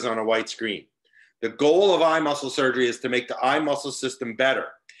black letters on a white screen. The goal of eye muscle surgery is to make the eye muscle system better.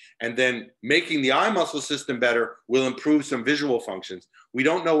 And then making the eye muscle system better will improve some visual functions. We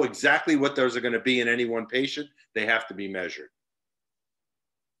don't know exactly what those are going to be in any one patient. They have to be measured.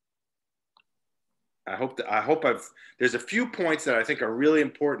 There's a few points that I think are really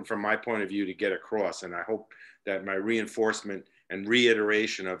important from my point of view to get across. And I hope that my reinforcement and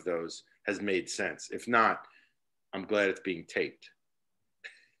reiteration of those has made sense. If not, I'm glad it's being taped.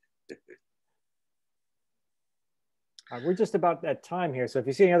 We're just about at time here. So if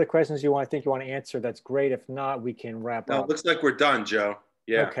you see any other questions you want to answer, that's great. If not, we can wrap up. It looks like we're done, Joe.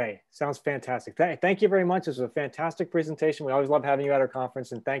 Yeah. Okay. Sounds fantastic. Thank you very much. This was a fantastic presentation. We always love having you at our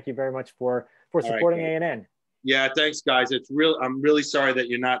conference, and thank you very much for supporting A&N. Yeah. Thanks, guys. I'm really sorry that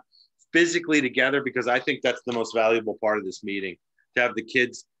you're not physically together, because I think that's the most valuable part of this meeting, to have the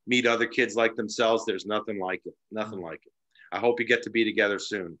kids meet other kids like themselves. There's nothing like it. Nothing like it. I hope you get to be together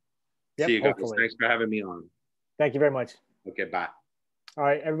soon. Yep, see you guys. hopefully. Thanks for having me on. Thank you very much. Okay, bye. All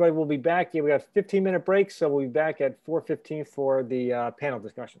right, everybody, we'll be back. Yeah, we have a 15-minute break, so we'll be back at 4:15 for the panel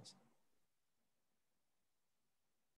discussions.